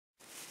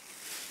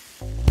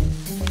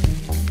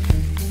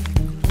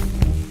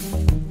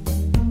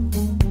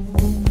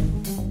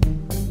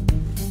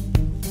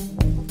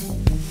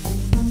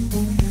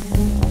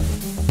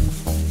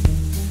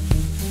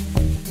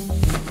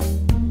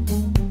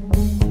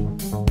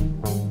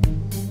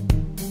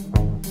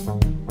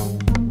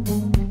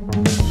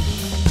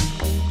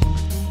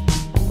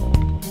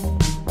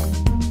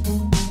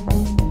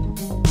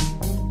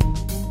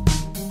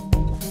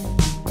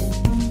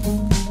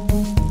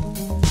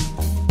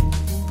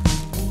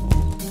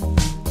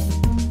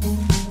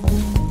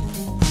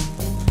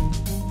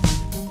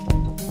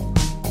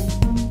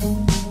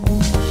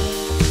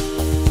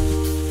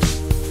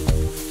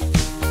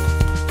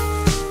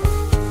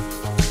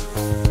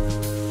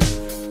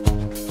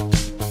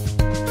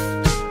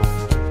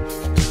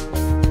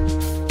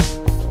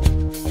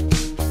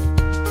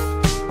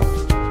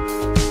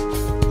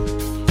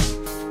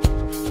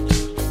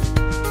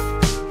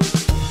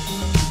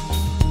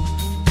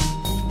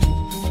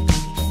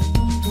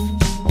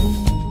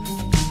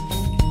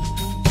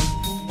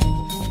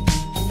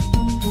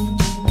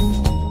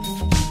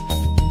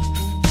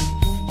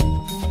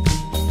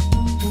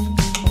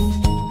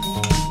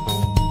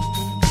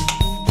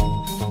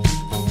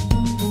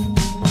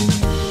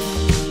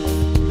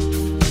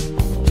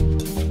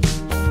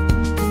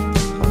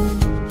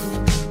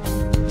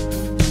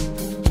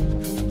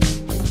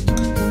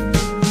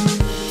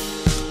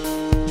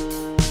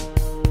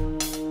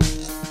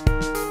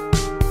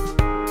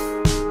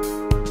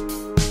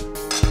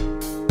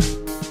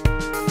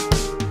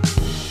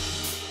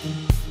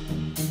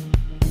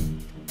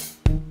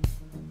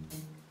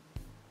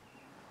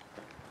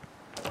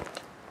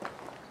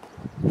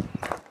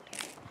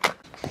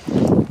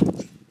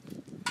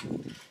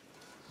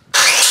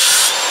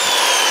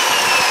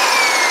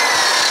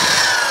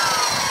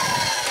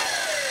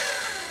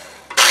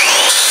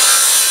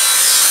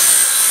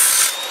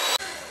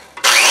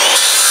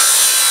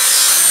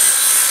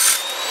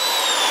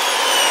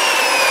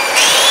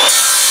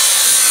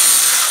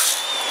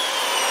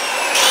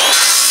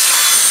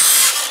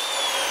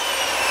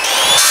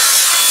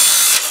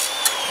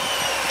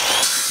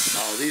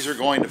are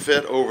going to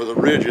fit over the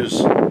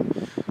ridges.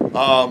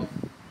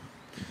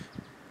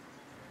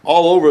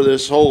 All over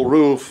this whole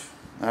roof,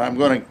 and I'm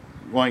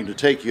going to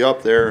take you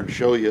up there and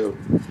show you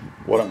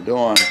what I'm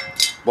doing,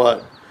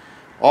 but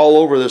all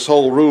over this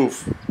whole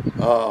roof,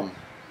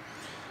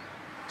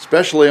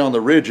 especially on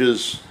the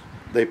ridges,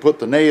 they put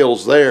the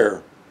nails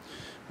there.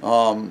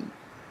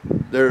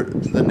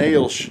 The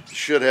nails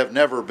should have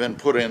never been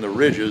put in the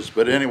ridges,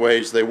 but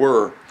anyways they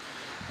were,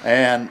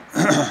 and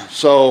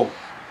so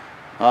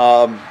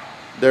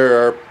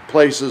there are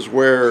places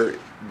where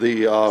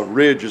the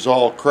ridge is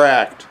all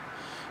cracked,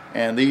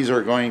 and these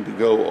are going to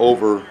go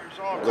over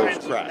those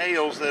cracks.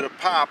 Nails that have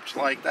popped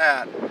like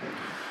that,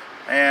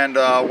 and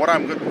what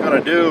I'm going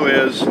to do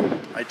is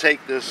I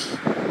take this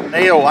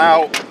nail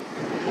out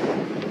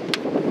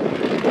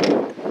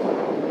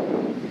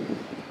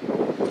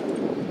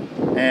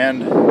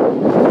and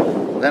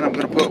then I'm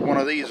going to put one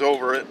of these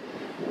over it.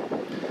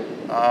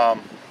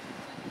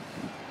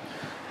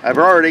 I've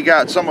already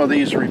got some of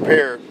these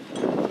repaired.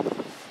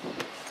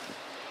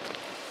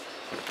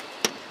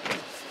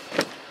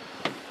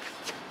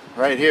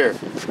 Right here.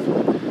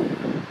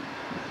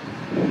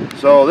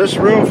 So this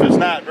roof is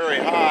not very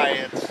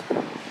high. It's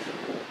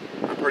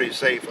pretty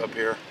safe up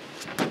here.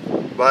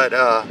 But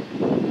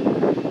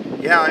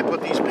yeah, I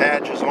put these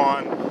patches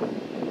on.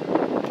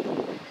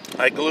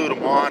 I glued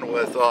them on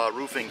with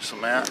roofing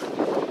cement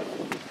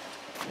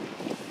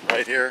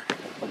right here.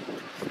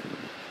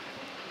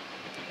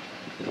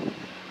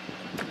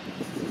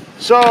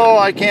 So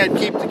I can't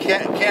keep the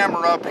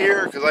camera up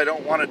here because I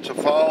don't want it to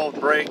fall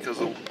and break because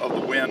of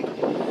the wind,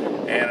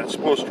 and it's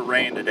supposed to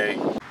rain today.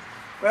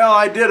 Well,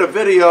 I did a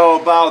video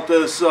about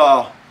this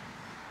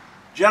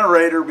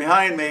generator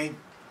behind me,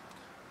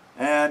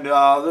 and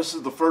this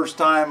is the first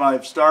time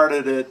I've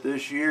started it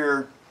this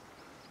year.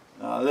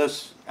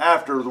 This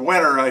after the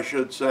winter, I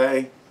should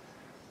say.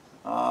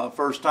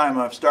 First time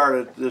I've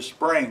started this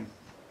spring,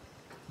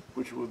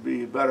 which would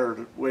be a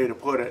better way to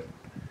put it.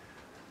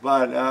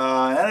 But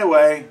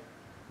anyway,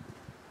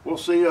 we'll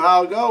see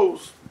how it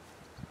goes.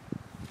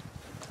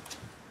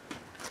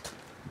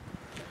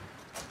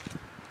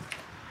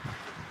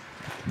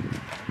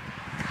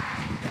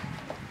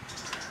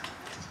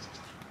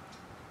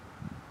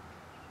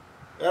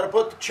 Gotta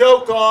put the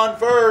choke on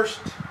first.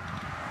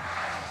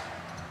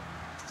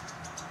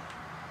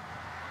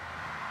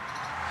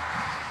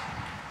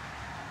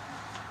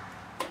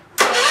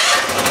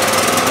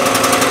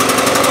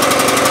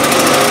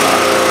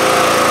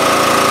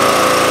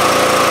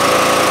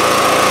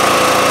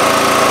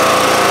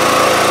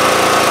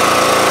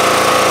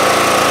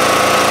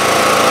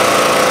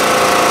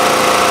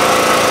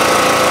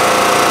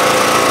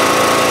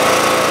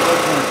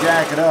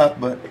 Jack it up,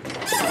 but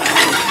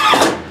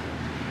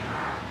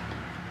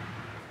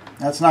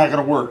that's not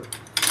going to work.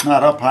 It's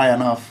not up high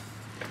enough.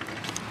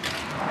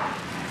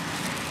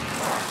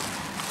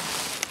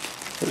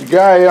 There's a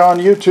guy on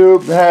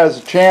YouTube that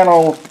has a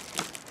channel,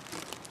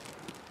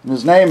 and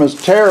his name is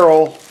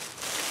Terrell,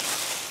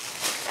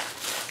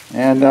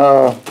 and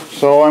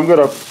so I'm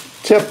going to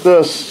tip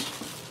this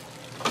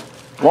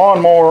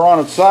lawnmower on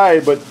its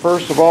side, but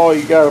first of all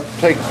you got to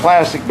take a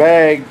plastic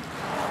bag,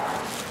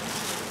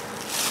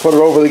 put it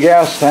over the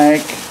gas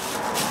tank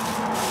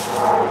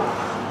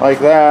like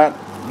that,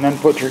 and then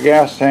put your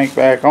gas tank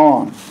back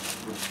on,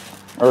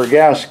 or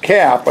gas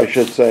cap I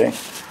should say.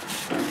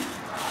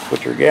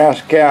 Put your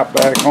gas cap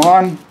back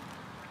on,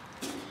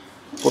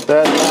 put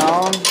that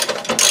down,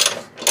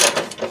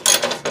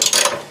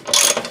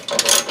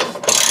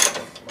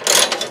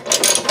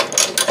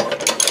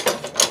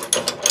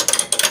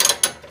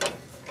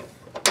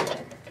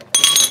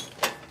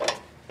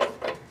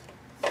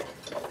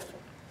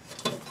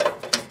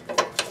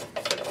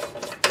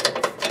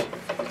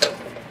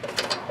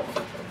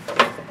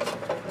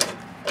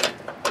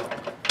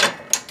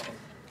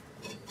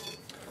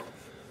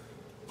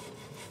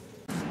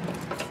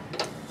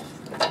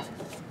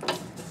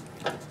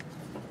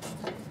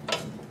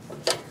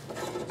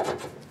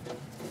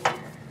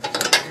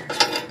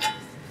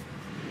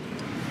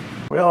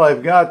 Well,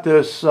 I've got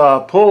this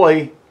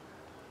pulley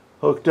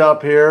hooked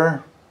up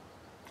here.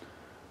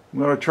 I'm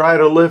going to try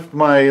to lift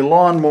my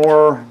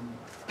lawnmower,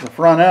 the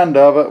front end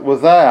of it,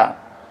 with that.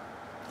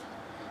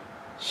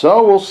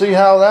 So we'll see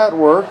how that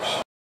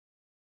works.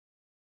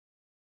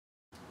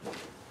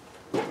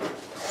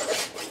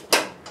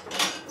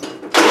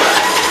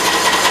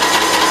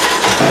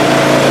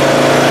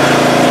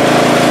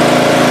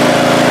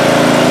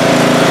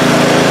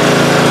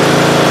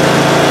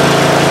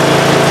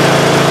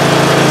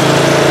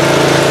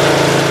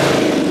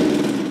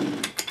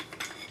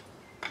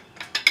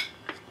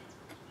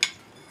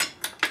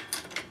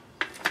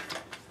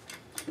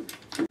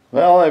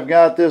 Well, I've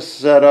got this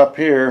set up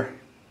here.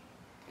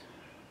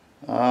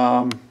 It's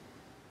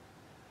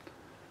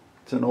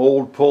an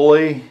old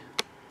pulley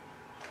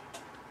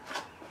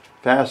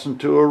fastened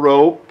to a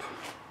rope.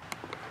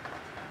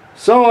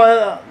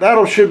 So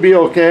that'll should be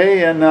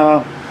okay, and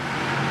then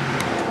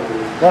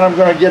I'm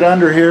going to get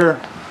under here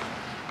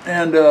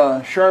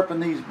and sharpen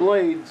these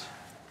blades.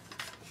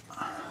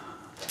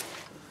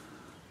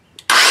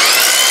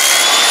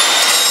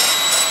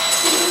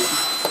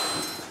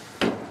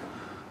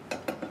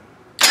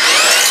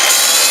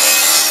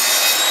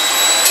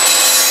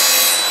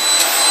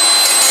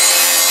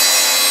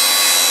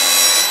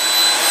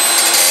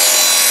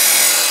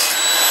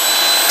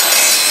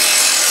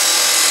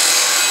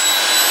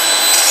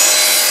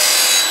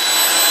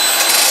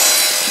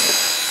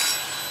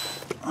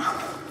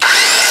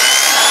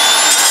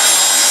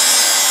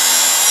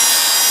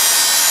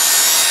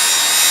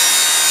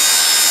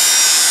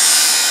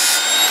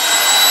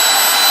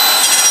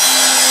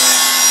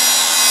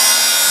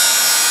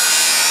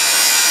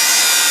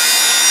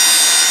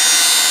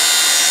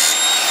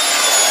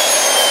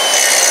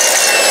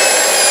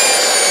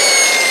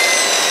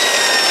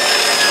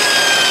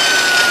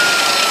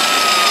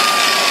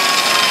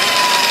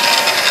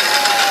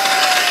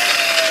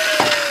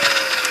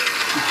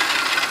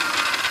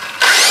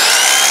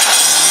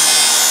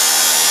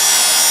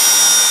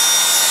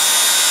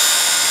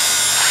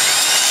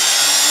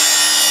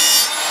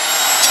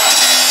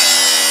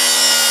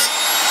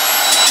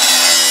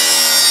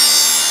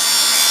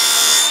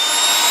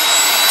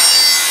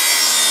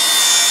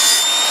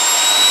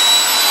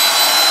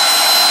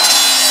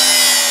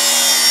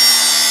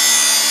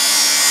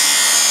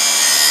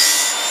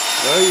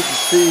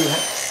 see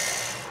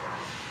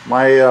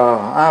my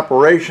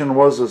operation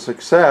was a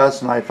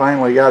success, and I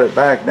finally got it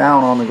back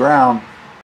down on the ground.